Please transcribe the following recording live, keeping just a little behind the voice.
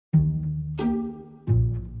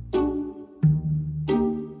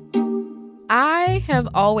I have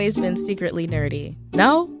always been secretly nerdy.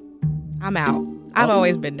 No, I'm out. I've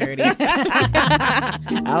always been nerdy.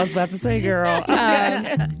 I was about to say, girl.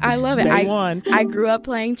 I love it. Day one. I grew up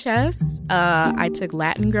playing chess. I took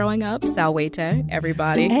Latin growing up. Salvete,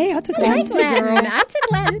 everybody. Hey, I took Latin too, girl. I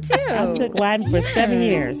took Latin too. I took Latin for 7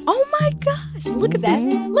 years. Oh my gosh! Look at this.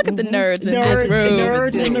 Look at the nerds in this room.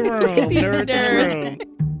 Nerds in the room. Look at these nerds nerds. in the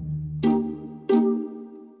room.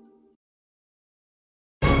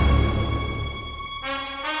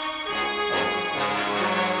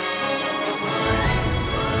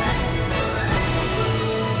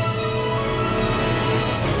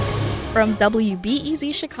 From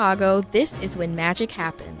WBEZ Chicago, this is When Magic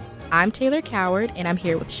Happens. I'm Taylor Coward, and I'm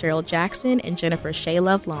here with Cheryl Jackson and Jennifer Shea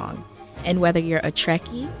Love Long. And whether you're a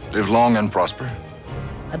Trekkie, live long and prosper,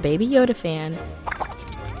 a Baby Yoda fan,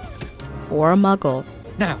 or a Muggle,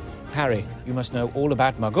 Now, Harry, you must know all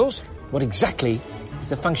about muggles. What exactly is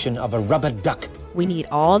the function of a rubber duck? we need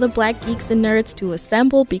all the black geeks and nerds to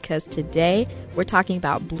assemble because today we're talking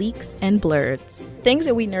about bleaks and blurs, things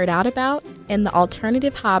that we nerd out about, and the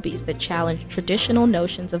alternative hobbies that challenge traditional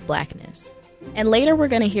notions of blackness. And later we're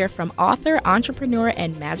going to hear from author, entrepreneur,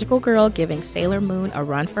 and magical girl giving Sailor Moon a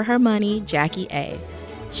run for her money, Jacque Aye.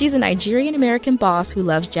 She's a Nigerian-American boss who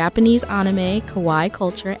loves Japanese anime, kawaii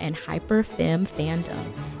culture, and hyper-femme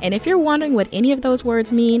fandom. And if you're wondering what any of those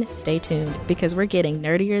words mean, stay tuned, because we're getting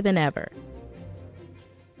nerdier than ever.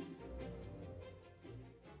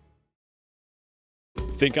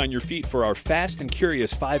 Think on your feet for our Fast and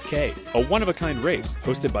Curious 5K, a one-of-a-kind race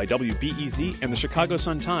hosted by WBEZ and the Chicago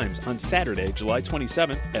Sun-Times on Saturday, July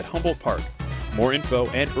 27th at Humboldt Park. More info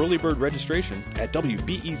and early bird registration at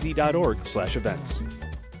wbez.org/events.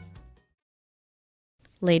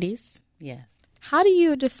 Ladies, Yes. how do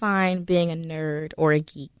you define being a nerd or a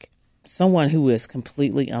geek? Someone who is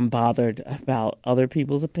completely unbothered about other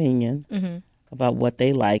people's opinion, about what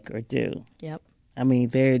they like or do. Yep. I mean,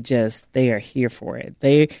 they are here for it.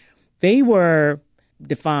 They were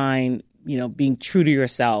defined, being true to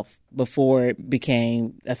yourself before it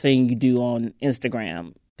became a thing you do on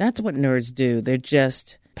Instagram. That's what nerds do. They're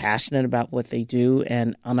just passionate about what they do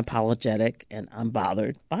and unapologetic and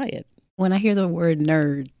unbothered by it. When I hear the word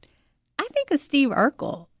nerd, I think of Steve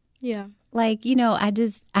Urkel. Yeah. Like,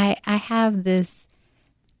 I have this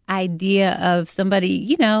idea of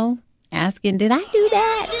somebody, asking, did I do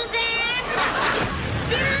that?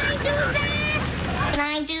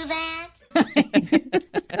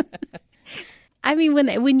 I mean,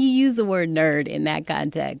 when you use the word nerd in that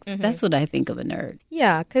context, that's what I think of a nerd.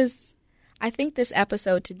 Yeah, because I think this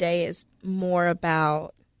episode today is more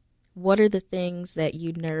about what are the things that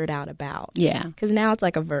you nerd out about. Yeah. Because now it's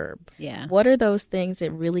like a verb. Yeah. What are those things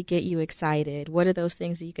that really get you excited? What are those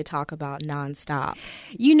things that you could talk about nonstop?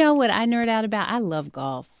 You know what I nerd out about? I love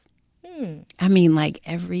golf. I mean, like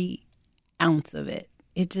every ounce of it.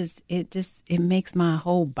 It makes my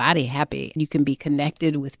whole body happy. You can be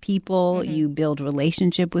connected with people. You build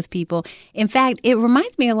relationship with people. In fact, it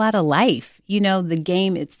reminds me a lot of life, the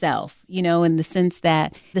game itself, in the sense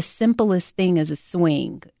that the simplest thing is a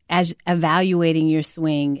swing. As evaluating your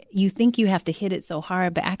swing, you think you have to hit it so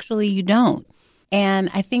hard, but actually you don't. And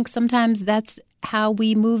I think sometimes that's how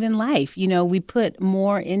we move in life. We put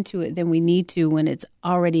more into it than we need to when it's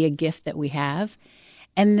already a gift that we have.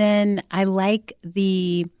 And then I like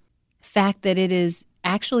the fact that it is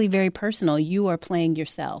actually very personal. You are playing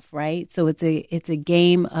yourself, right? So it's a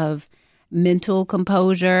game of mental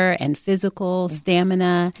composure and physical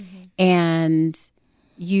stamina. And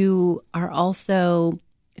you are also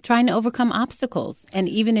trying to overcome obstacles. And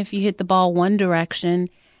even if you hit the ball one direction,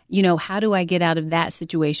 how do I get out of that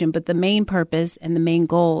situation? But the main purpose and the main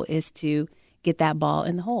goal is to get that ball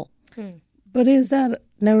in the hole. But is that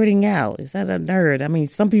nerding out? Is that a nerd? I mean,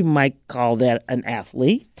 some people might call that an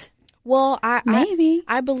athlete. Well, Maybe.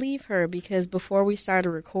 I believe her because before we started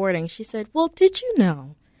recording, she said, well, did you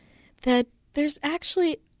know that there's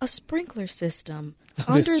actually a sprinkler system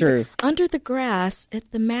under the grass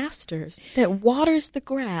at the Masters that waters the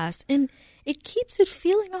grass and it keeps it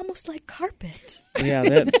feeling almost like carpet. Yeah,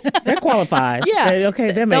 that qualifies. Yeah.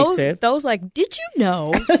 Okay, that makes sense. Those did you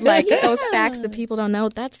know? Like those facts that people don't know.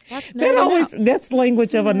 That's That's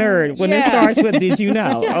language of a nerd when it starts with "Did you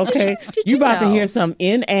know?" Yeah, Okay, did you you about know? to hear some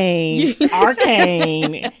inane,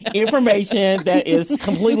 arcane information that is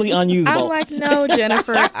completely unusable. I'm like, no,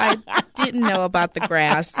 Jennifer, I didn't know about the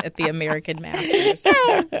grass at the American Masters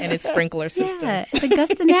and its sprinkler system. Yeah, at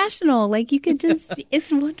Augusta National. Like you could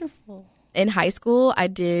it's wonderful. In high school, I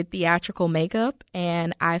did theatrical makeup,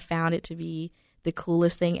 and I found it to be the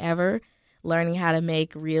coolest thing ever. learning how to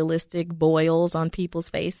make realistic boils on people's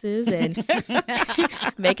faces and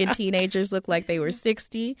making teenagers look like they were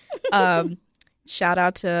 60. Shout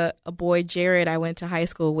out to a boy, Jared, I went to high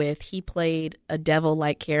school with. He played a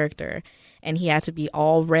devil-like character, and he had to be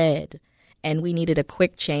all red. And we needed a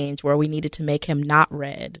quick change where we needed to make him not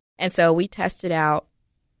red. And so we tested out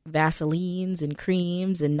Vaselines and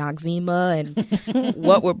creams and Noxzema and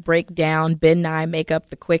what would break down Ben Nye makeup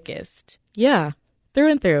the quickest. Yeah, through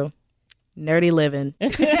and through. Nerdy living.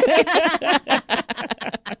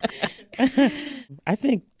 I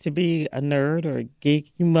think to be a nerd or a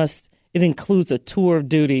geek, it includes a tour of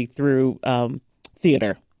duty through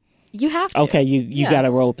theater. You have to. Okay, you got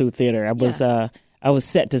to roll through theater. I was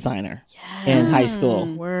set designer in high school.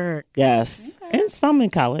 Work. Yes. Okay. And some in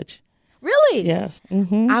college. Really? Yes.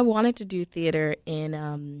 Mm-hmm. I wanted to do theater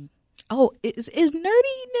in, is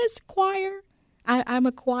nerdiness choir? I'm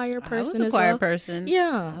a choir person as well. I was a choir person.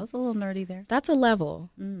 Yeah. I was a little nerdy there. That's a level.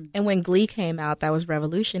 Mm. And when Glee came out, that was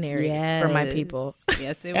revolutionary for my people.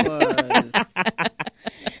 Yes, it was.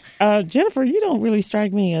 Jennifer, you don't really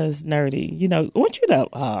strike me as nerdy. You know, weren't you the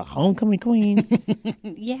homecoming queen?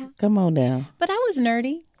 Yeah. Come on now. But I was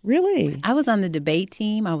nerdy. Really? I was on the debate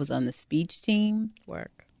team. I was on the speech team.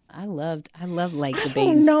 Work. I loved like debate. I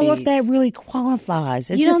don't know if that really qualifies.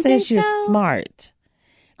 It just says you're smart.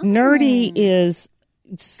 Oh. Nerdy is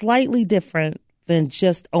slightly different than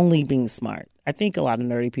just only being smart. I think a lot of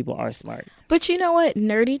nerdy people are smart. But you know what?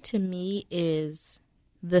 Nerdy to me is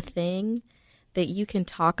the thing that you can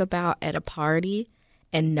talk about at a party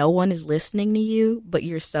and no one is listening to you, but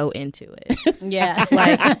you're so into it. Yeah.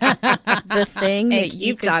 Like the thing that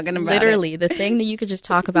you keep talking about literally the thing that you could just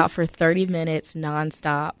talk about for 30 minutes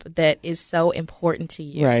nonstop that is so important to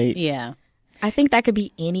you. Right. Yeah. I think that could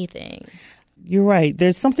be anything. You're right.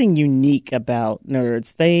 There's something unique about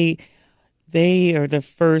nerds. They are the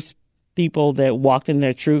first people that walked in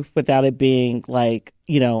their truth without it being like,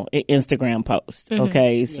 an Instagram post. Mm-hmm.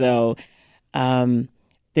 Okay. Yeah. So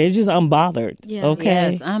they're just unbothered. Yeah.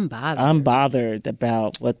 Okay. Yes, unbothered. Unbothered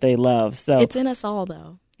about what they love. So it's in us all,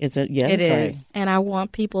 though. It is. Right. And I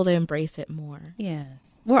want people to embrace it more.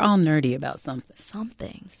 Yes. We're all nerdy about something.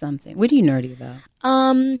 Something. What are you nerdy about?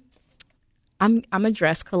 I'm a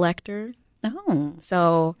dress collector. Oh.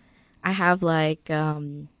 So I have like a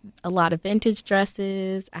lot of vintage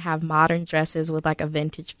dresses. I have modern dresses with like a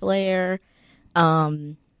vintage flair.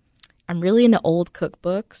 I'm really into old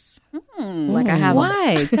cookbooks. Like I have.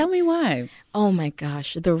 Why? Tell me why. Oh my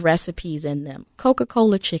gosh, the recipes in them: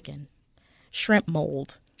 Coca-Cola chicken, shrimp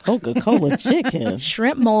mold. Coca-Cola chicken.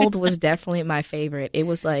 Shrimp mold was definitely my favorite. It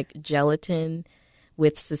was like gelatin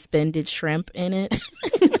with suspended shrimp in it.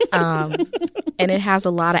 And it has a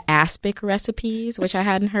lot of aspic recipes, which I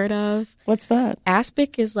hadn't heard of. What's that?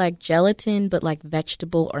 Aspic is like gelatin, but like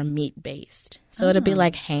vegetable or meat based. So it'll be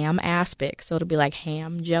like ham aspic. So it'll be like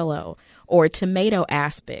ham jello, or tomato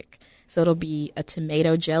aspic. So it'll be a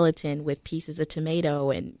tomato gelatin with pieces of tomato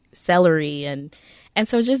and celery and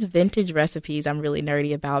so just vintage recipes I'm really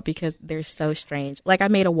nerdy about because they're so strange. Like I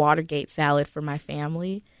made a Watergate salad for my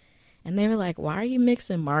family and they were like, "Why are you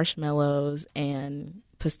mixing marshmallows and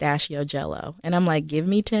pistachio jello?" And I'm like, "Give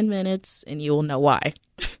me 10 minutes and you will know why."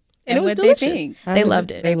 And it was delicious. They think? They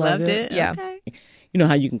loved it. They loved it? Yeah. Okay. You know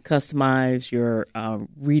how you can customize your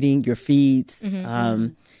reading, your feeds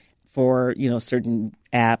for, certain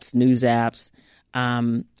apps, news apps.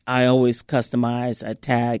 I always customize a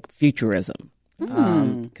tag futurism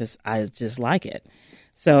because I just like it.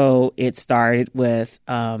 So it started with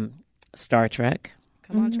Star Trek.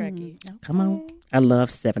 Come on, Trekkie. Come on. I love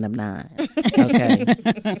 7 of 9.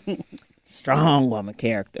 Okay. Strong woman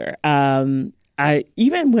character. I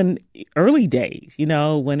even when early days,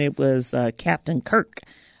 when it was Captain Kirk.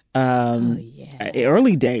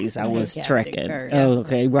 Early days, I was trekking. Oh,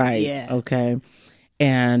 okay, right. Yeah. Okay.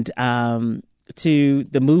 And to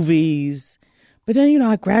the movies. But then,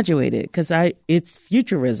 I graduated because it's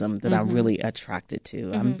futurism that I'm really attracted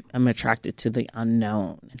to. I'm attracted to the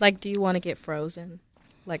unknown. Like, do you want to get frozen?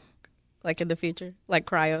 Like in the future? Like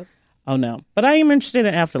cryo? Oh, no. But I am interested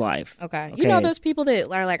in afterlife. Okay. You know those people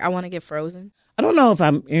that are like, I want to get frozen? I don't know if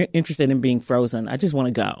I'm interested in being frozen. I just want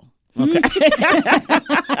to go. Okay.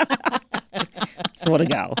 Just want to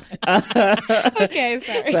go. Okay,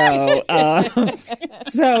 sorry.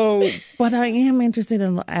 But I am interested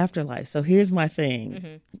in the afterlife. So here's my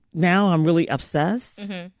thing. Now I'm really obsessed,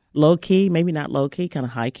 low key, maybe not low key, kind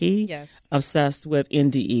of high key. Yes. Obsessed with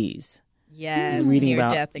NDEs. Yes. Reading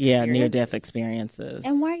near-death about experiences. near-death experiences.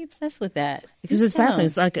 And why are you obsessed with that? Because it's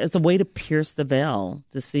fascinating. It's a way to pierce the veil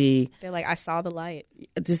to see. They're like, I saw the light.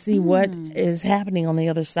 To see what is happening on the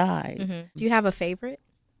other side. Do you have a favorite?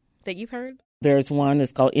 that you've heard? There's one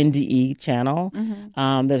that's called NDE channel.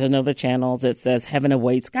 There's another channel that says Heaven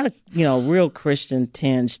Awaits. Got a real Christian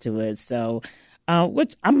tinge to it. So,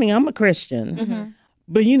 which I'm a Christian,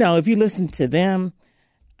 but if you listen to them,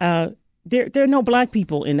 there are no black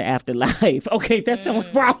people in the afterlife. Okay, that's the only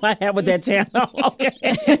problem I have with that channel.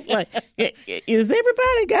 Okay, like, is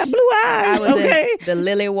everybody got blue eyes? I was in the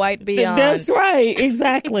lily white beyond. That's right,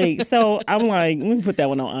 exactly. So I'm like, let me put that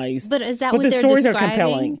one on ice. But is that but what the they're stories describing? are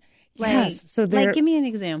compelling. Yes. So give me an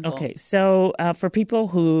example. Okay, so for people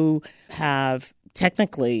who have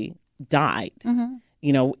technically died,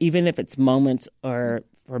 even if it's moments or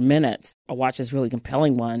for minutes, I watched this really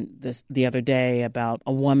compelling one the other day about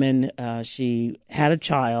a woman. She had a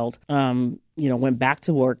child, went back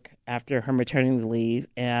to work after her maternity leave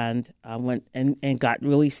and went and got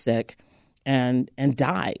really sick and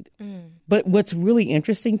died. But what's really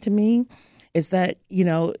interesting to me is that,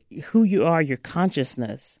 who you are, your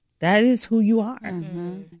consciousness, that is who you are.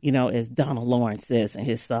 As Donald Lawrence says in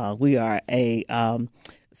his song, we are a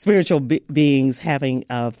spiritual beings having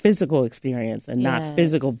a physical experience and not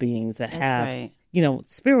physical beings that have,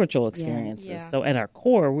 spiritual experiences. Yeah. So at our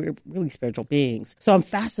core, we're really spiritual beings. So I'm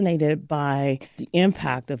fascinated by the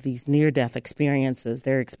impact of these near-death experiences,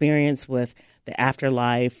 their experience with the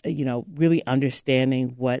afterlife, really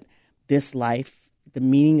understanding what this life, the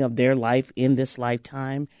meaning of their life in this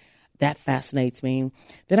lifetime. That fascinates me.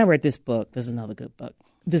 Then I read this book. There's another good book.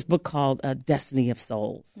 This book called Destiny of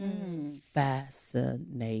Souls.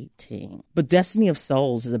 Fascinating. But Destiny of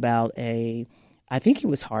Souls is about I think he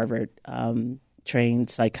was Harvard trained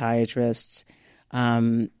psychiatrist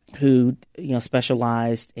who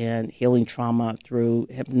specialized in healing trauma through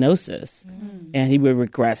hypnosis. And he would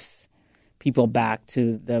regress people back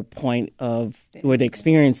to the point of where they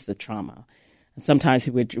experienced the trauma. And sometimes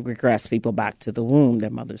he would regress people back to the womb, their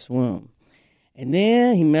mother's womb. And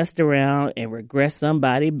then he messed around and regressed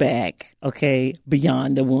somebody back,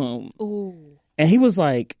 beyond the womb. Ooh. And he was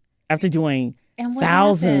like, after doing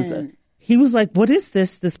thousands, he was like, what is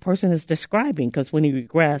this person is describing? Because when he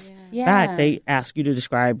regressed back, they ask you to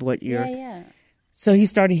describe what you're... So he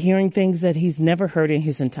started hearing things that he's never heard in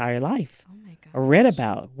his entire life or read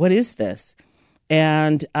about. What is this?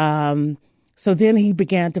 And... so then he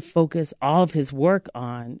began to focus all of his work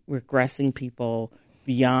on regressing people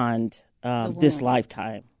beyond this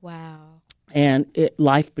lifetime. Wow. And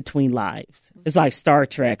life between lives. It's like Star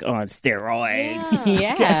Trek on steroids.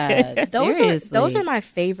 Yeah. Those are my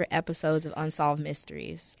favorite episodes of Unsolved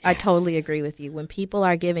Mysteries. Yes. I totally agree with you. When people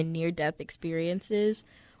are given near-death experiences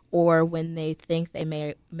or when they think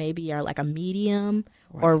they maybe are like a medium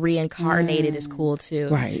or reincarnated is cool too.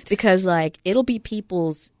 Right. Because it'll be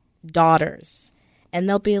people's daughters and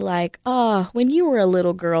they'll be like, oh, when you were a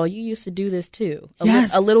little girl you used to do this too.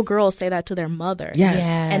 A little girl will say that to their mother.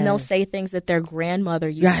 And they'll say things that their grandmother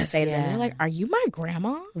used to say to them. They're like, are you my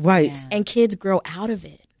grandma? Right. And kids grow out of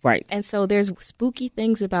it. Right. And so there's spooky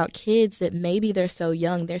things about kids that maybe they're so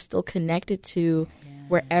young they're still connected to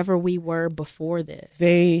wherever we were before this.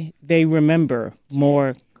 They remember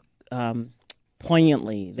more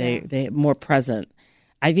poignantly. They're more present.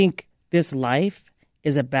 I think this life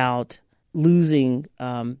is about losing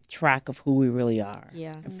track of who we really are,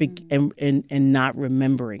 and not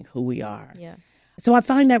remembering who we are. Yeah. So I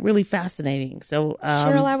find that really fascinating. So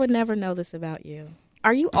Cheryl, I would never know this about you.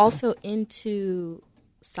 Are you also into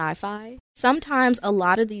sci-fi? Sometimes a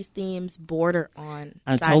lot of these themes border on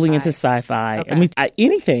I'm sci-fi. totally into sci-fi. Okay. I mean,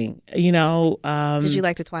 anything. Did you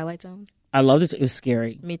like The Twilight Zone? I loved it. It was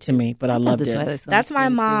scary to me, but I loved it. That's my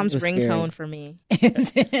mom's ringtone for me.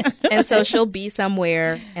 And so she'll be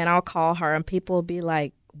somewhere, and I'll call her, and people will be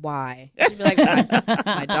like, why? She'll be like,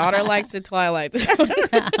 my daughter likes The Twilight Zone.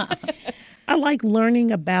 I like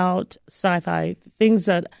learning about sci-fi, things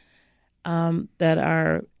that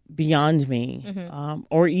are beyond me,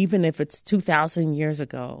 or even if it's 2,000 years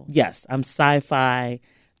ago. Yes, I'm sci-fi,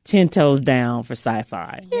 10 toes down for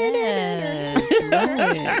sci-fi. Yes.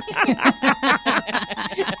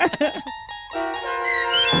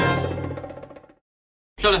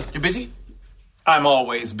 Sheldon, you busy? I'm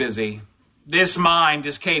always busy. This mind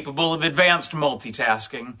is capable of advanced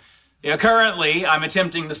multitasking. Currently, I'm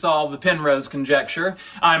attempting to solve the Penrose conjecture.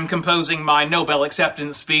 I'm composing my Nobel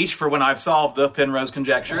acceptance speech for when I've solved the Penrose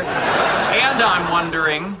conjecture. And I'm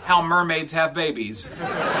wondering how mermaids have babies.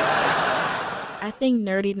 I think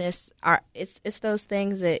nerdiness it's those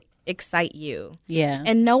things that excite you. Yeah.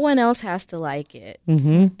 And no one else has to like it.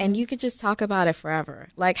 Mm-hmm. And you could just talk about it forever.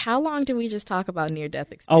 Like, how long did we just talk about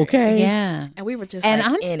near-death experience? Okay. Yeah. And we were just And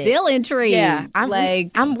like, I'm in still it. intrigued. Yeah.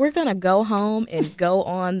 Like, we're going to go home and go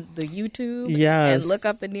on the YouTube Yes. and look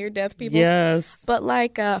up the near-death people. Yes. But,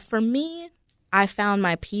 like, for me, I found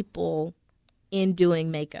my people in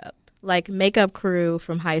doing makeup. Like, makeup crew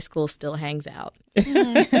from high school still hangs out.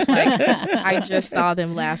 Like, I just saw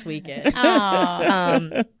them last weekend.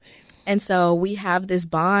 And so we have this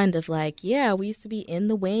bond of like, yeah, we used to be in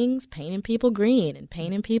the wings painting people green and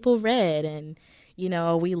painting people red. And, you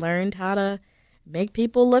know, we learned how to make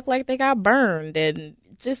people look like they got burned and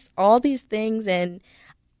just all these things. And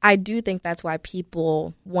I do think that's why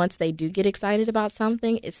people, once they do get excited about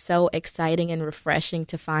something, it's so exciting and refreshing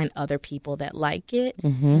to find other people that like it.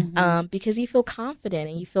 Because you feel confident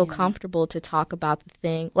and you feel comfortable to talk about the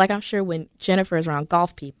thing. Like, I'm sure when Jennifer is around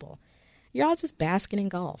golf people, you're all just basking in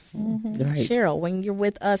golf. Right. Cheryl, when you're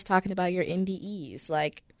with us talking about your NDEs,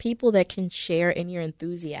 like people that can share in your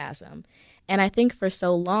enthusiasm. And I think for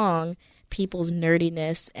so long, people's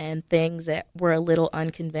nerdiness and things that were a little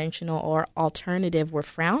unconventional or alternative were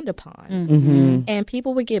frowned upon. And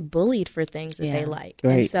people would get bullied for things that they like.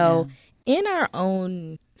 Right. And so in our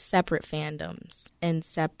own separate fandoms and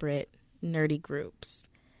separate nerdy groups,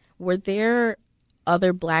 were there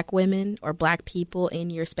other Black women or Black people in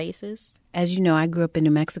your spaces? as you know, I grew up in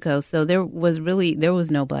New Mexico, so there was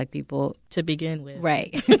no Black people To begin with.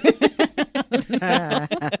 Right. So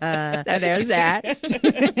there's that.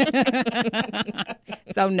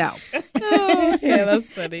 So no. Oh, yeah,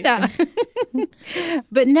 that's funny. Yeah.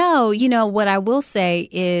 But no, you know, what I will say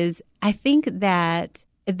is I think that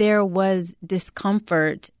there was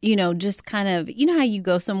discomfort, you know, just kind of, you know how you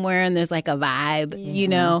go somewhere and there's like a vibe, you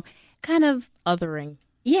know, kind of Othering.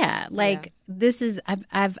 yeah, like this is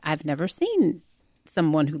I've never seen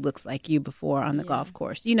someone who looks like you before on the golf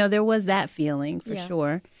course. You know, there was that feeling for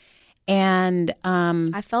sure. And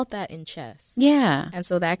I felt that in chess. yeah. And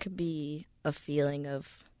so that could be a feeling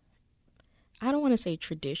of, I don't want to say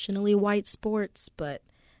traditionally white sports, but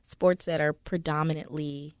sports that are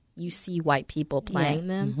predominantly, you see white people playing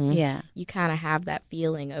them. Yeah. You kind of have that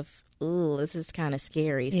feeling of, ooh, this is kind of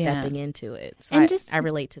scary stepping into it. So And I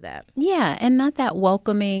relate to that. Yeah, and not that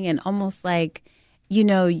welcoming and almost like, you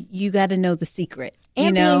know, you got to know the secret. And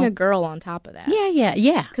you know? being a girl on top of that.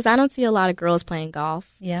 Yeah. Because I don't see a lot of girls playing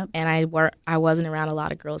golf. Yep. And I wasn't around a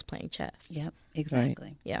lot of girls playing chess. Yep,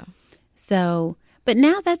 exactly. Yeah. So, but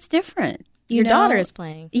now that's different. Your know? daughter is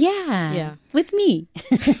playing. Yeah. Yeah. With me.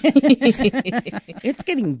 It's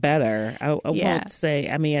getting better. I Yeah. won't say.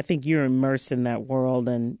 I mean, I think you're immersed in that world,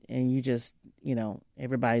 and you just, you know,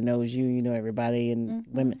 everybody knows you. You know everybody, and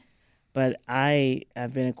women. But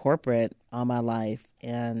I've been in corporate all my life,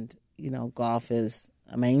 and you know, golf is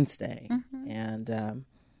a mainstay, and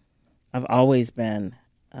I've always been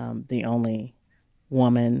the only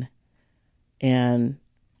woman and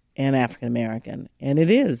African American, and it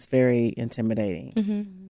is very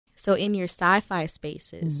intimidating. So in your sci-fi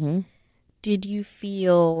spaces, did you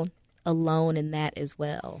feel alone in that as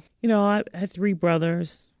well? You know, I had 3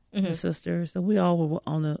 brothers and sisters, so we all were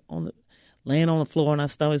on the laying on the floor on our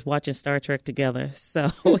stomachs watching Star Trek together. So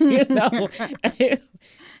you know, I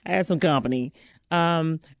had some company.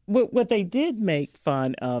 What they did make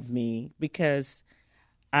fun of me because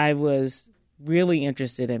I was really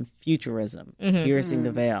interested in futurism, piercing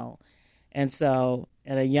the veil, and so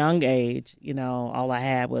at a young age, you know, all I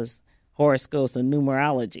had was horoscopes and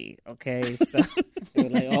numerology. Okay, so they were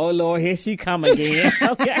like, "Oh Lord, here she come again."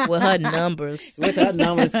 Okay, With her numbers. with her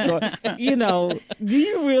numbers. You know, do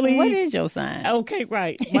you really? What is your sign? Okay,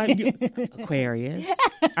 right. Aquarius.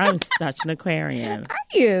 I'm such an Aquarian. Are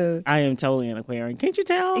you? I am totally an Aquarian. Can't you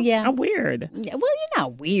tell? Yeah. I'm weird. Well, you're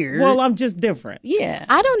not weird. Well, I'm just different. yeah.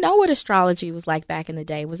 I don't know what astrology was like back in the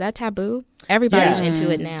day. Was that taboo? Everybody's Yeah.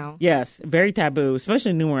 into it now. Yes, very taboo,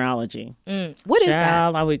 especially numerology. What is that?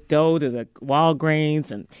 Child, I would go to the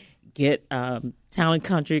Walgreens and get Town and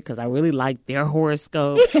Country because I really liked their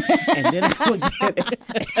horoscope. And then I would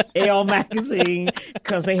get Elle magazine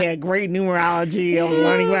because they had great numerology. I was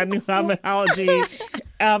learning about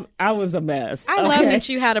numerology. I was a mess. I love that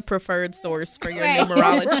you had a preferred source for your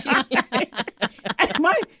numerology.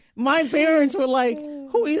 My parents were like,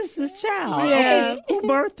 "Who is this child? Yeah. Okay, who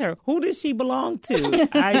birthed her? Who does she belong to?"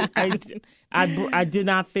 I did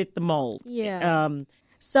not fit the mold. Yeah.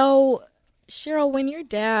 So, Cheryl, when your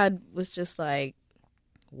dad was just like,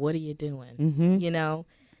 "What are you doing?" You know,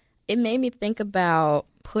 it made me think about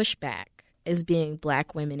pushback as being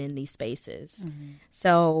Black women in these spaces.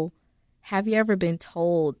 So, have you ever been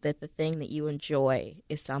told that the thing that you enjoy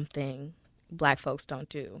is something Black folks don't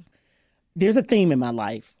do? There's a theme in my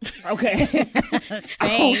life. Okay.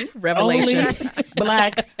 Same. Revelation. Only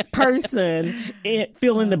Black person,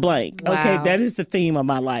 fill in the blank. Wow. Okay. That is the theme of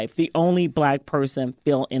my life. The only Black person,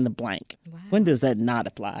 fill in the blank. Wow. When does that not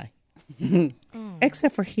apply?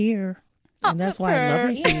 Except for here. And that's why I love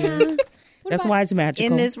it here. That's why it's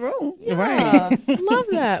magical. In this room. Yeah, right. Love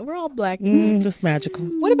that. We're all Black. It's magical.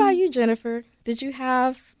 What about you, Jennifer? Did you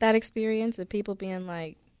have that experience of people being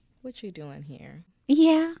like, what you doing here?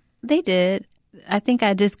 Yeah, they did. I think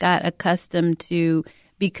I just got accustomed to,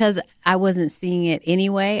 because I wasn't seeing it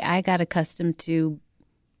anyway, I got accustomed to,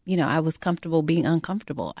 I was comfortable being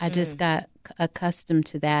uncomfortable. I just got accustomed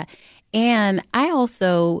to that. And I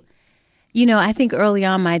also, I think early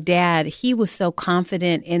on my dad, he was so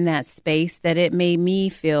confident in that space that it made me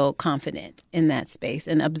feel confident in that space.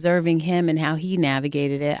 And observing him and how he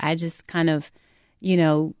navigated it, I just kind of,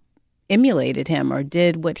 emulated him or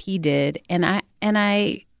did what he did. And I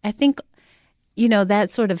think, that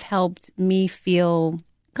sort of helped me feel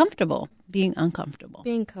comfortable being uncomfortable.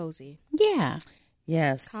 Being cozy. Yeah.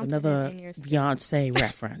 Yes, Confident another in your skin. Beyonce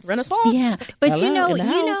reference. Renaissance. Yeah. But Hello, in the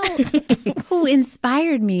house. who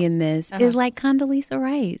inspired me in this is like Condoleezza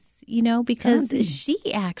Rice, because she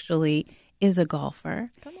actually is a golfer.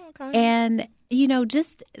 Come on, Connie. And,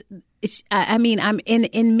 I'm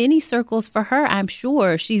in many circles for her, I'm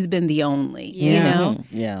sure she's been the only,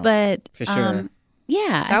 Yeah, But for sure.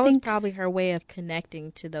 That was probably her way of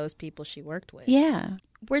connecting to those people she worked with. Yeah.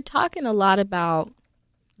 We're talking a lot about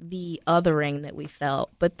the othering that we felt,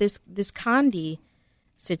 but this Condi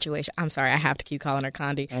situation, I'm sorry, I have to keep calling her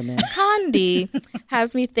Condi. I know. Condi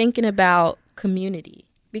has me thinking about community,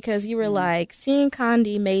 because you were like, seeing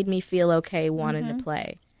Condi made me feel okay wanting to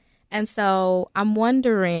play. And so I'm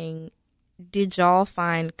wondering, did y'all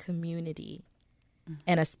find community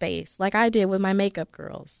in a space like I did with my makeup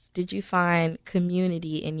girls? Did you find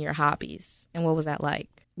community in your hobbies? And what was that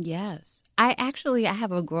like? Yes. I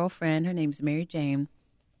have a girlfriend, her name's Mary Jane,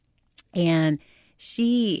 and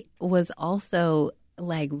she was also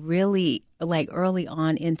really early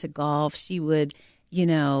on into golf. She would,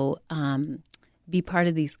 be part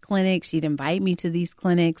of these clinics. She'd invite me to these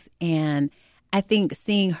clinics. And I think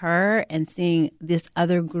seeing her and seeing this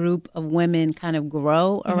other group of women kind of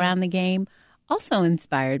grow around the game also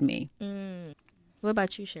inspired me. What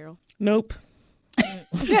about you, Cheryl? Nope.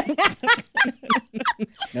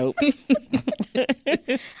 Nope.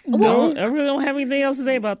 No, I really don't have anything else to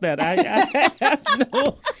say about that. I have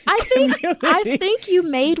no. I think you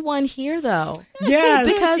made one here though. Yes,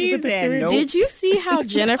 because she said nope. Did you see how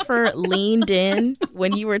Jennifer leaned in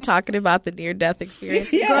when you were talking about the near-death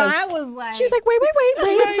experience? Yes. Girl, I was like, She was like, wait.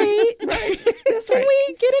 Right. That's Can right.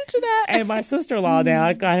 we get into that? And my sister-in-law now,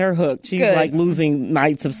 I got her hooked. She's Good. like losing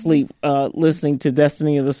nights of sleep listening to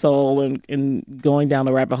Destiny of the Soul and going down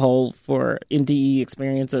the rabbit hole for NDE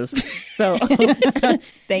experiences. So thank you,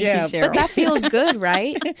 Cheryl. But that feels good,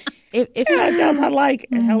 right? If it does. I like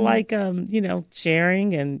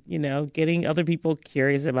sharing and, getting other people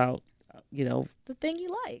curious about, the thing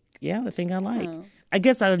you like. the thing I like. I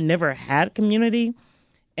guess I've never had community.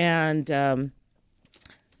 And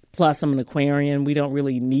plus, I'm an Aquarian. We don't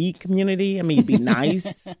really need community. I mean, it'd be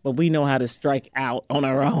nice, but we know how to strike out on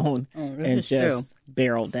our own and just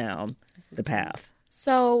barrel down the path.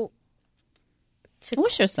 So,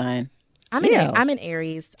 What's your sign? I'm an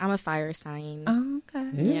Aries. I'm a fire sign. Oh,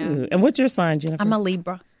 okay. Ooh. And what's your sign, Jennifer? I'm a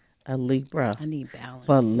Libra. A Libra. I need balance.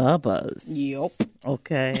 For lovers. Yep.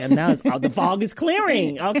 Okay. And now the fog is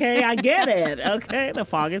clearing. Okay. I get it. Okay. The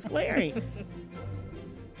fog is clearing.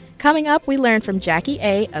 Coming up, we learn from Jacque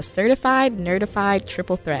Aye, a certified, nerdified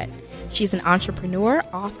triple threat. She's an entrepreneur,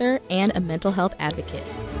 author, and a mental health advocate.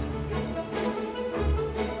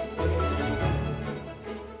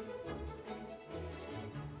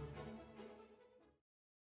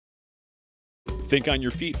 Think on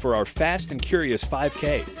your feet for our Fast and Curious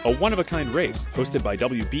 5K, a one-of-a-kind race hosted by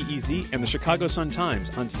WBEZ and the Chicago Sun-Times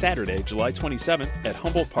on Saturday, July 27th at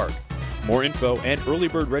Humboldt Park. More info and early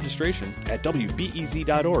bird registration at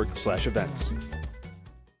wbez.org/events.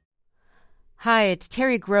 Hi, it's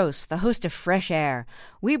Terry Gross, the host of Fresh Air.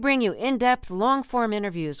 We bring you in-depth, long-form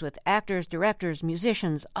interviews with actors, directors,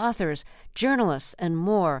 musicians, authors, journalists, and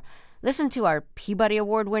more. Listen to our Peabody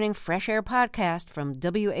Award-winning Fresh Air podcast from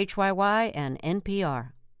WHYY and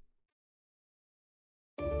NPR.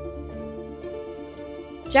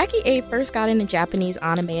 Jacque Aye first got into Japanese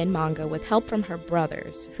anime and manga with help from her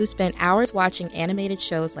brothers, who spent hours watching animated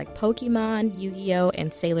shows like Pokemon, Yu-Gi-Oh!,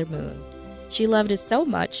 and Sailor Moon. She loved it so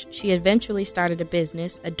much, she eventually started a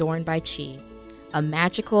business, Adorned by Chi, a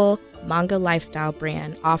magical manga lifestyle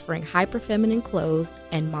brand offering hyper-feminine clothes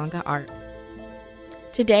and manga art.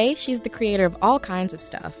 Today, she's the creator of all kinds of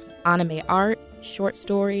stuff: anime art, short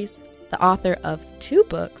stories, the author of 2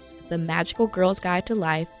 books, The Magical Girl's Guide to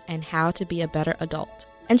Life and How to Be a Better Adult.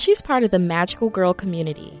 And she's part of the magical girl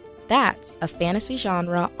community. That's a fantasy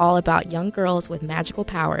genre all about young girls with magical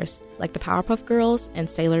powers, like the Powerpuff Girls and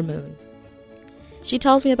Sailor Moon. She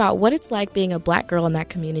tells me about what it's like being a Black girl in that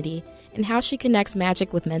community and how she connects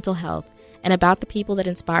magic with mental health, and about the people that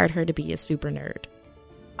inspired her to be a super nerd.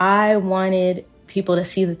 I wanted people to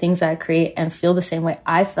see the things I create and feel the same way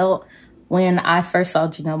I felt when I first saw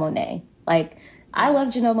Janelle Monáe. Like, I love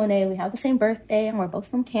Janelle Monáe. We have the same birthday, and we're both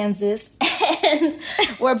from Kansas. And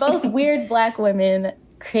we're both weird Black women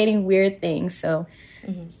creating weird things. So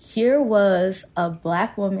here was a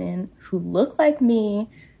Black woman who looked like me,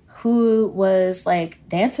 who was like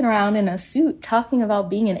dancing around in a suit, talking about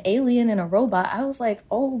being an alien and a robot. I was like,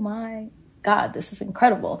 oh my God, this is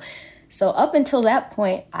incredible. So up until that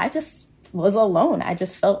point, I just was alone. I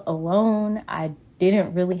just felt alone. I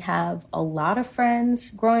didn't really have a lot of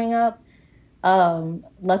friends growing up.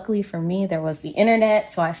 Luckily for me, there was the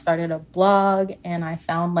internet. So I started a blog and I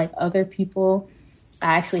found like other people.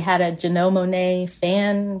 I actually had a Janelle Monáe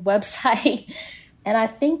fan website. And I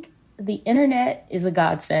think the internet is a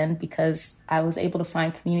godsend because I was able to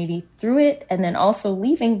find community through it. And then also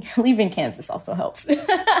leaving Kansas also helps.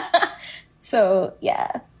 So,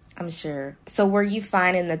 yeah. I'm sure. So were you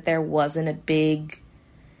finding that there wasn't a big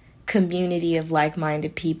community of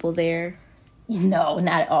like-minded people there? No,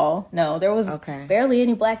 not at all. No, there was barely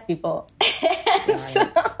any Black people.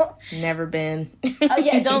 So, never been. Oh,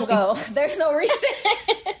 yeah, don't go. There's no reason.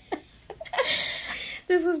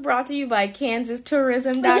 This was brought to you by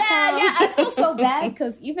KansasTourism.com. Yeah, I feel so bad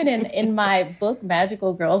because even in my book,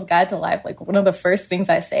 Magical Girl's Guide to Life, like one of the first things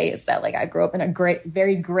I say is that like I grew up in a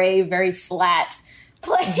very gray, very flat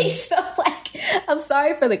place. So like, I'm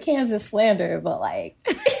sorry for the Kansas slander, but like.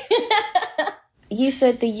 You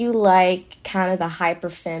said that you like kind of the hyper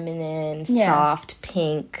feminine, soft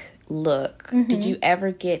pink look. Did you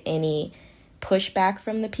ever get any pushback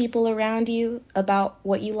from the people around you about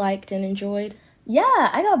what you liked and enjoyed? Yeah,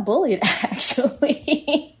 I got bullied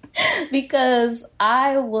actually because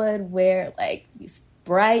I would wear like these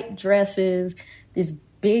bright dresses, this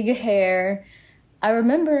big hair. I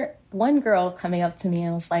remember one girl coming up to me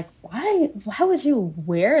and was like, why would you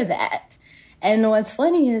wear that? And what's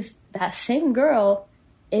funny is that same girl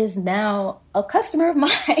is now a customer of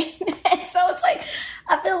mine. And so it's like,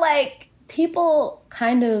 I feel like people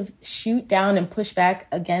kind of shoot down and push back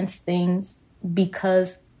against things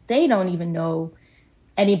because they don't even know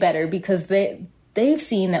any better, because they've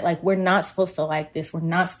seen that like, we're not supposed to like this. We're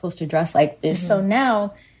not supposed to dress like this. So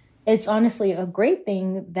now it's honestly a great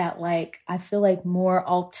thing that like, I feel like more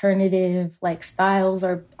alternative like styles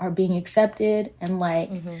are being accepted. And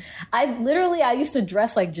like, I used to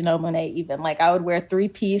dress like Janelle Monáe even. Like I would wear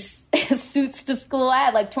 3-piece suits to school. I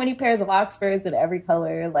had like 20 pairs of Oxfords in every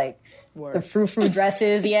color, like the frou-frou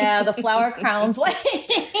dresses. Yeah, the flower crowns. Like,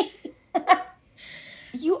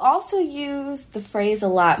 you also use the phrase a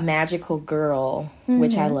lot, magical girl,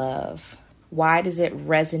 which I love. Why does it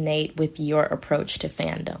resonate with your approach to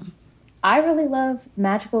fandom? I really love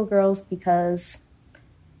magical girls because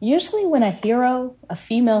usually when a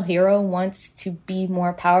female hero wants to be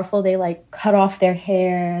more powerful, they like cut off their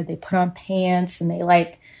hair, they put on pants, and they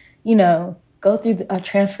like, go through a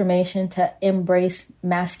transformation to embrace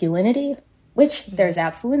masculinity, which there's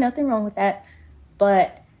absolutely nothing wrong with that.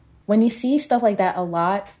 But when you see stuff like that a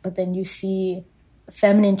lot, but then you see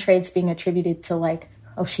feminine traits being attributed to like,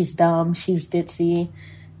 oh, she's dumb, she's ditzy,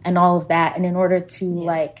 and all of that. And in order to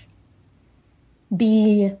like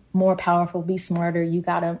be more powerful, be smarter, you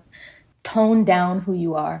gotta tone down who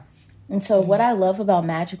you are. And so what I love about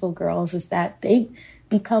magical girls is that they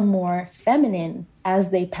become more feminine as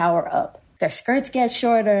they power up. Their skirts get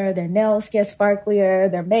shorter, their nails get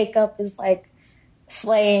sparklier, their makeup is like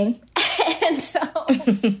slaying. And so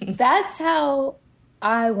that's how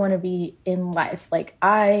I want to be in life. Like,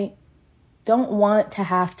 I don't want to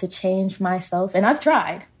have to change myself. And I've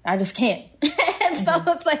tried. I just can't. And so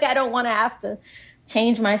it's like, I don't want to have to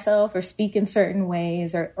change myself or speak in certain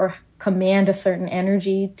ways or command a certain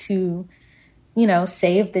energy to,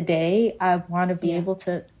 save the day. I want to be able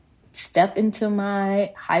to step into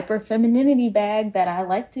my hyper femininity bag that I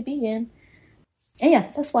like to be in. And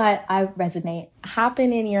yeah, that's why I resonate.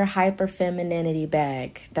 Hopping in your hyper femininity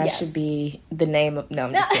bag. That should be the name of... No,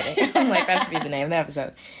 I'm just kidding. I'm like, that should be the name of the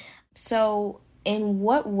episode. So in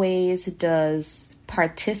what ways does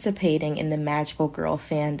participating in the magical girl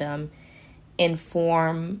fandom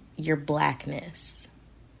inform your Blackness?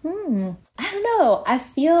 I don't know. I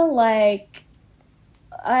feel like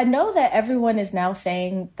I know that everyone is now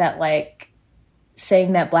saying that Black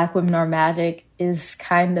women are magic is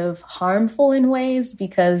kind of harmful in ways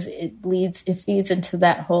because it feeds into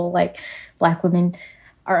that whole like Black women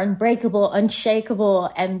are unbreakable,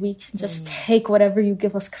 unshakable, and we can just take whatever you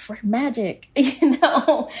give us because we're magic, you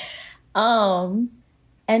know?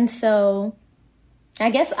 And so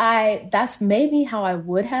I guess that's maybe how I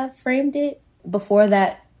would have framed it before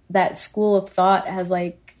that school of thought has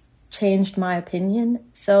like changed my opinion.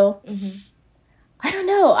 So I don't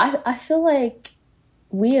know. I feel like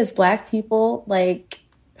we as Black people,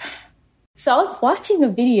 so I was watching a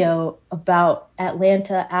video about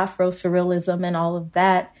Atlanta, Afro-surrealism and all of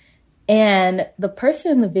that. And the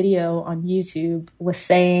person in the video on YouTube was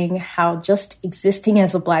saying how just existing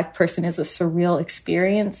as a Black person is a surreal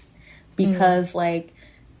experience because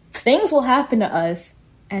things will happen to us.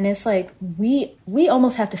 And it's like, we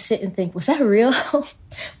almost have to sit and think, was that real?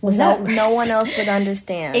 No one else would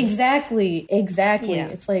understand. Exactly. Yeah.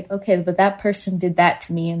 It's like, okay, but that person did that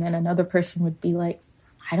to me. And then another person would be like,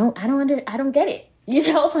 I don't get it.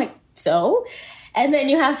 You know, like, so, and then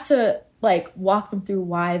you have to walk them through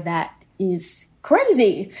why that is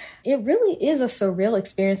crazy. It really is a surreal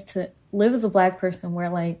experience to live as a Black person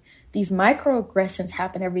where these microaggressions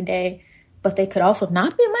happen every day, but they could also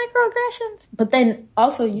not be microaggressions. But then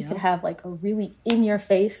also you could have a really in your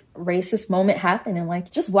face racist moment happen. And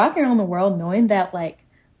just walking around the world knowing that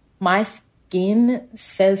my skin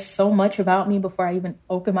says so much about me before I even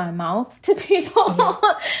open my mouth to people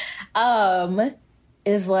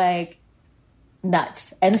is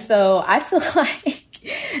nuts. And so I feel like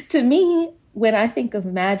to me, when I think of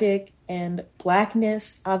magic and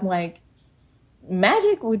Blackness, I'm like,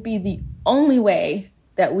 magic would be the only way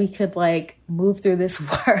that we could move through this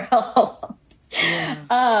world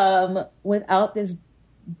without this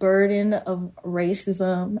burden of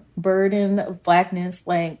racism, burden of Blackness.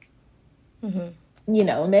 You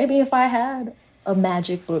know, maybe if I had a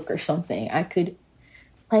magic book or something, I could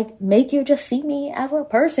make you just see me as a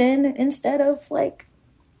person instead of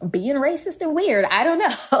being racist and weird. I don't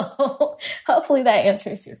know. Hopefully that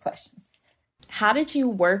answers your question. How did you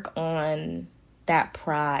work on that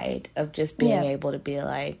pride of just being able to be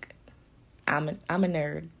I'm a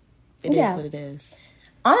nerd. It is what it is.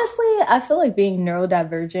 Honestly, I feel like being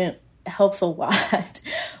neurodivergent helps a lot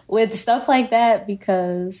with stuff like that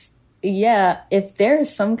because, if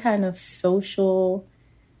there's some kind of social,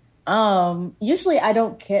 usually I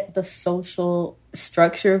don't get the social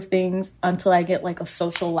structure of things until I get a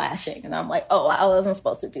social lashing and I'm like, oh, I wasn't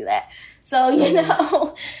supposed to do that. So, you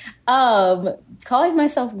know, calling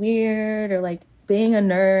myself weird or being a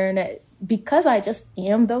nerd, because I just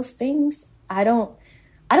am those things, I don't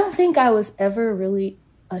think I was ever really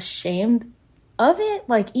ashamed of it.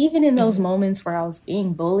 Even in those moments where I was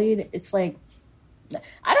being bullied, it's I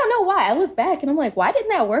don't know why. I look back and I'm like, why didn't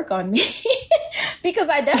that work on me? Because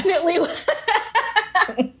I definitely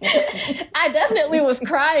was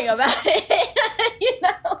crying about it, you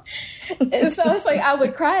know? And so it's I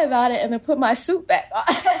would cry about it and then put my suit back on,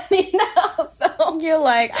 you know? So you're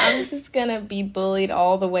like, I'm just going to be bullied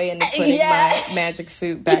all the way into putting my magic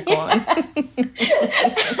suit back on.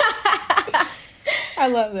 I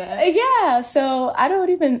love that. Yeah, so I don't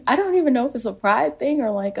even know if it's a pride thing or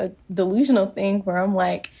a delusional thing where I'm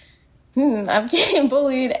I'm getting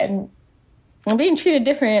bullied and I'm being treated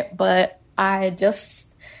different, but what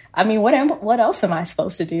else am I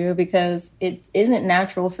supposed to do? Because it isn't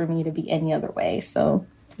natural for me to be any other way. So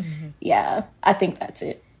yeah, I think that's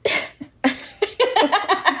it.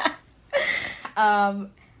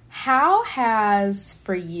 How has,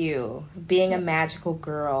 for you, being a magical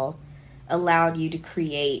girl allowed you to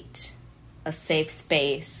create a safe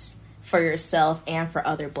space for yourself and for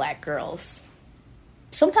other Black girls?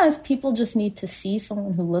 Sometimes people just need to see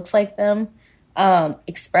someone who looks like them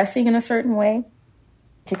expressing in a certain way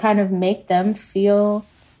to kind of make them feel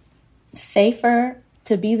safer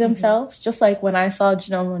to be themselves. Just like when I saw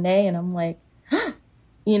Janelle Monáe and I'm like,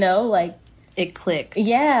 you know, it clicked.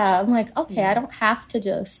 Yeah, I'm like, okay, I don't have to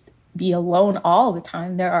just be alone all the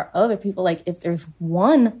time. There are other people. If there's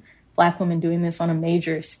one Black woman doing this on a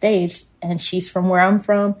major stage and she's from where I'm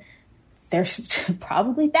from, there's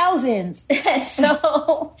probably thousands. And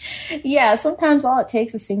so, yeah, sometimes all it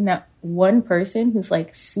takes is seeing that one person who's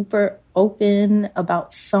super open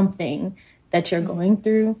about something that you're going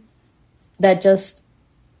through that just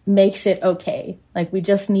makes it okay. We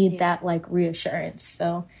just need that reassurance.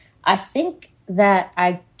 So I think that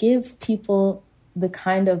I give people the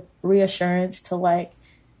kind of reassurance to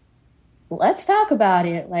let's talk about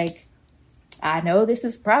it. I know this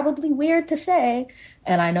is probably weird to say,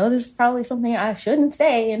 and I know this is probably something I shouldn't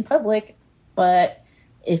say in public, but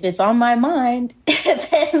if it's on my mind,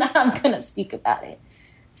 then I'm going to speak about it.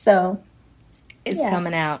 So it's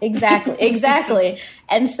coming out. Exactly.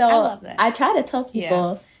 And so I love that. I try to tell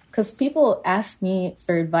people, because people ask me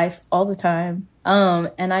for advice all the time.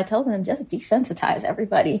 And I tell them, just desensitize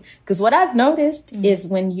everybody. Because what I've noticed is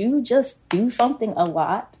when you just do something a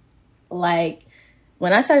lot, like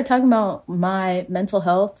when I started talking about my mental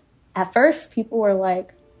health, at first people were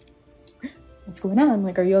like, what's going on?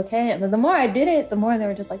 Like, are you okay? And then the more I did it, the more they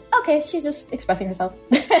were just like, okay, she's just expressing herself.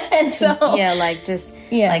 And so,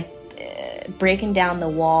 breaking down the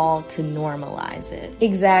wall to normalize it.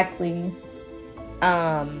 Exactly.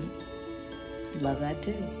 Love that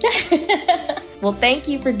too. Well, thank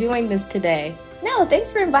you for doing this today. No,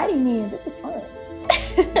 thanks for inviting me. This is fun.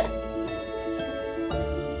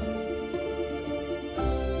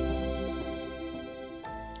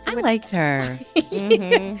 I liked her.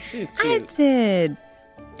 I did.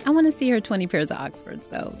 I want to see her 20 pairs of Oxfords,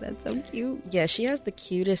 though. That's so cute. Yeah, she has the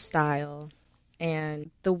cutest style. And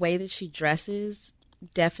the way that she dresses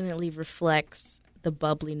definitely reflects the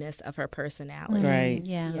bubbliness of her personality. Right.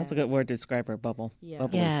 Yeah. That's a good word to describe her, bubble. Yeah.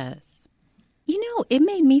 Bubbly. Yes. You know, it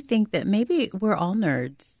made me think that maybe we're all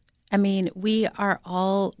nerds. I mean, we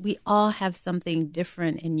all have something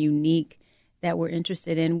different and unique that we're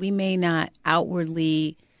interested in. We may not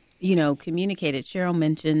outwardly, communicate it. Cheryl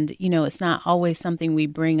mentioned, it's not always something we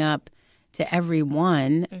bring up to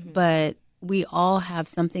everyone, but we all have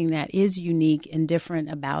something that is unique and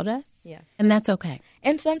different about us. Yeah. And that's okay.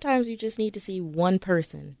 And sometimes you just need to see one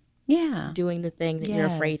person doing the thing that you're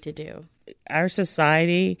afraid to do. Our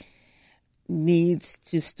society needs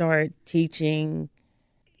to start teaching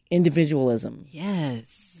individualism.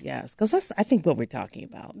 Yes. Yes, because that's, I think, what we're talking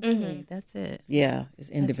about. Mm-hmm. That's it. Yeah, is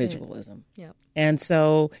individualism. Yep. And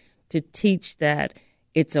so to teach that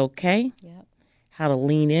it's okay, how to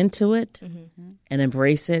lean into it and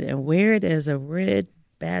embrace it and wear it as a red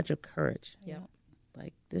badge of courage. Yeah.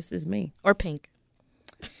 Like, this is me. Or pink.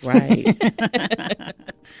 Right.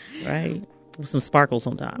 Right. With some sparkles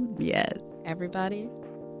on top. Yes. Everybody,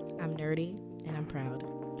 I'm nerdy and I'm proud.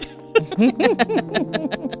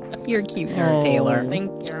 You're a cute nerd, Taylor.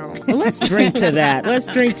 Thank you. Well, let's drink to that. Let's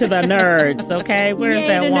drink to the nerds, okay? Where's Yay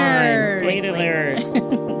that to wine? nerds. Yay to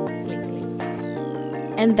nerds.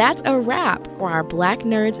 And that's a wrap for our Black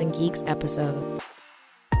Nerds and Geeks episode.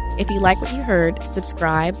 If you like what you heard,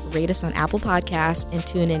 subscribe, rate us on Apple Podcasts, and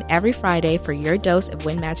tune in every Friday for your dose of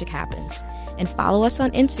When Magic Happens. And follow us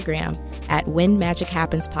on Instagram at When Magic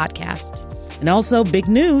Happens Podcast. And also, big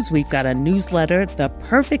news, we've got a newsletter, the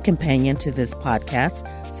perfect companion to this podcast.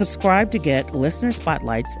 Subscribe to get listener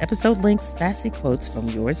spotlights, episode links, sassy quotes from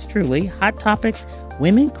yours truly, hot topics,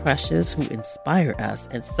 women crushes who inspire us,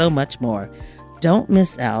 and so much more. Don't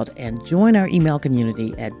miss out and join our email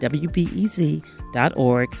community at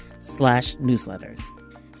wbez.org/newsletters.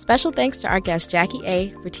 Special thanks to our guest Jacque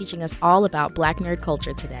Aye for teaching us all about Black nerd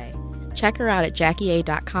culture today. Check her out at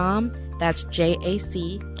JacqueAye.com. That's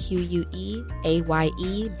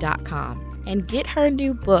JACQUEAYE.com. And get her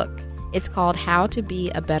new book. It's called How to Be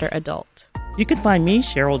a Better Adult. You can find me,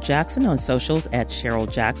 Cheryl Jackson, on socials at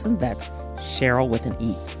Cheryl Jackson. That's Cheryl with an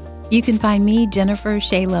E. You can find me, Jennifer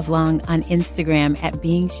Shea Lovelong, on Instagram at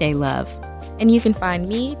Being Shea Love. And you can find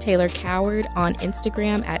me, Taylor Coward, on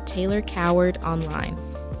Instagram at Taylor Coward Online.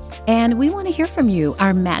 And we want to hear from you,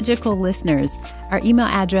 our magical listeners. Our email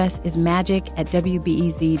address is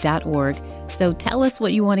magic@wbez.org. So tell us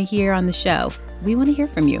what you want to hear on the show. We want to hear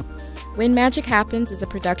from you. When Magic Happens is a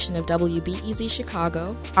production of WBEZ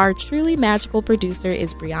Chicago. Our truly magical producer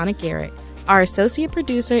is Brianna Garrett. Our associate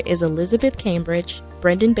producer is Elizabeth Cambridge.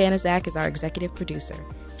 Brendan Banaszak is our executive producer.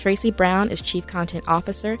 Tracy Brown is chief content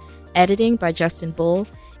officer. Editing by Justin Bull.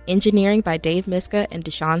 Engineering by Dave Miska and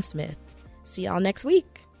Deshaun Smith. See y'all next week.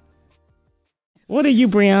 What are you,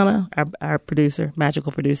 Brianna, our producer,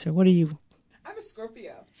 magical producer? What are you? I'm a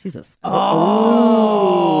Scorpio. She's a Scorpio.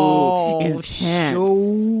 Oh, intense.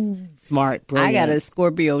 Show. Smart, brilliant. I got a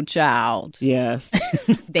Scorpio child. Yes.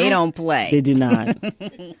 They don't play. They do not.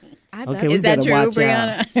 Okay, is that true,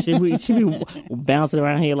 Brianna? She be bouncing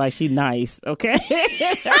around here like she nice, okay?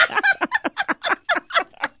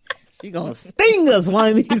 She gonna sting us one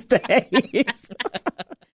of these days.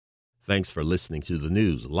 Thanks for listening to the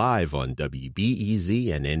news live on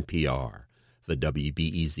WBEZ and NPR. The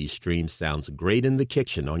WBEZ stream sounds great in the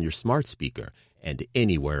kitchen on your smart speaker and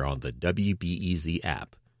anywhere on the WBEZ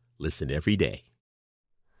app. Listen every day.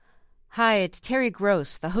 Hi, it's Terry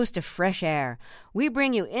Gross, the host of Fresh Air. We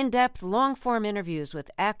bring you in-depth, long-form interviews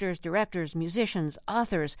with actors, directors, musicians,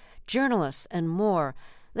 authors, journalists, and more.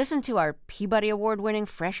 Listen to our Peabody Award-winning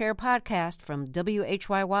Fresh Air podcast from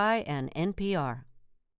WHYY and NPR.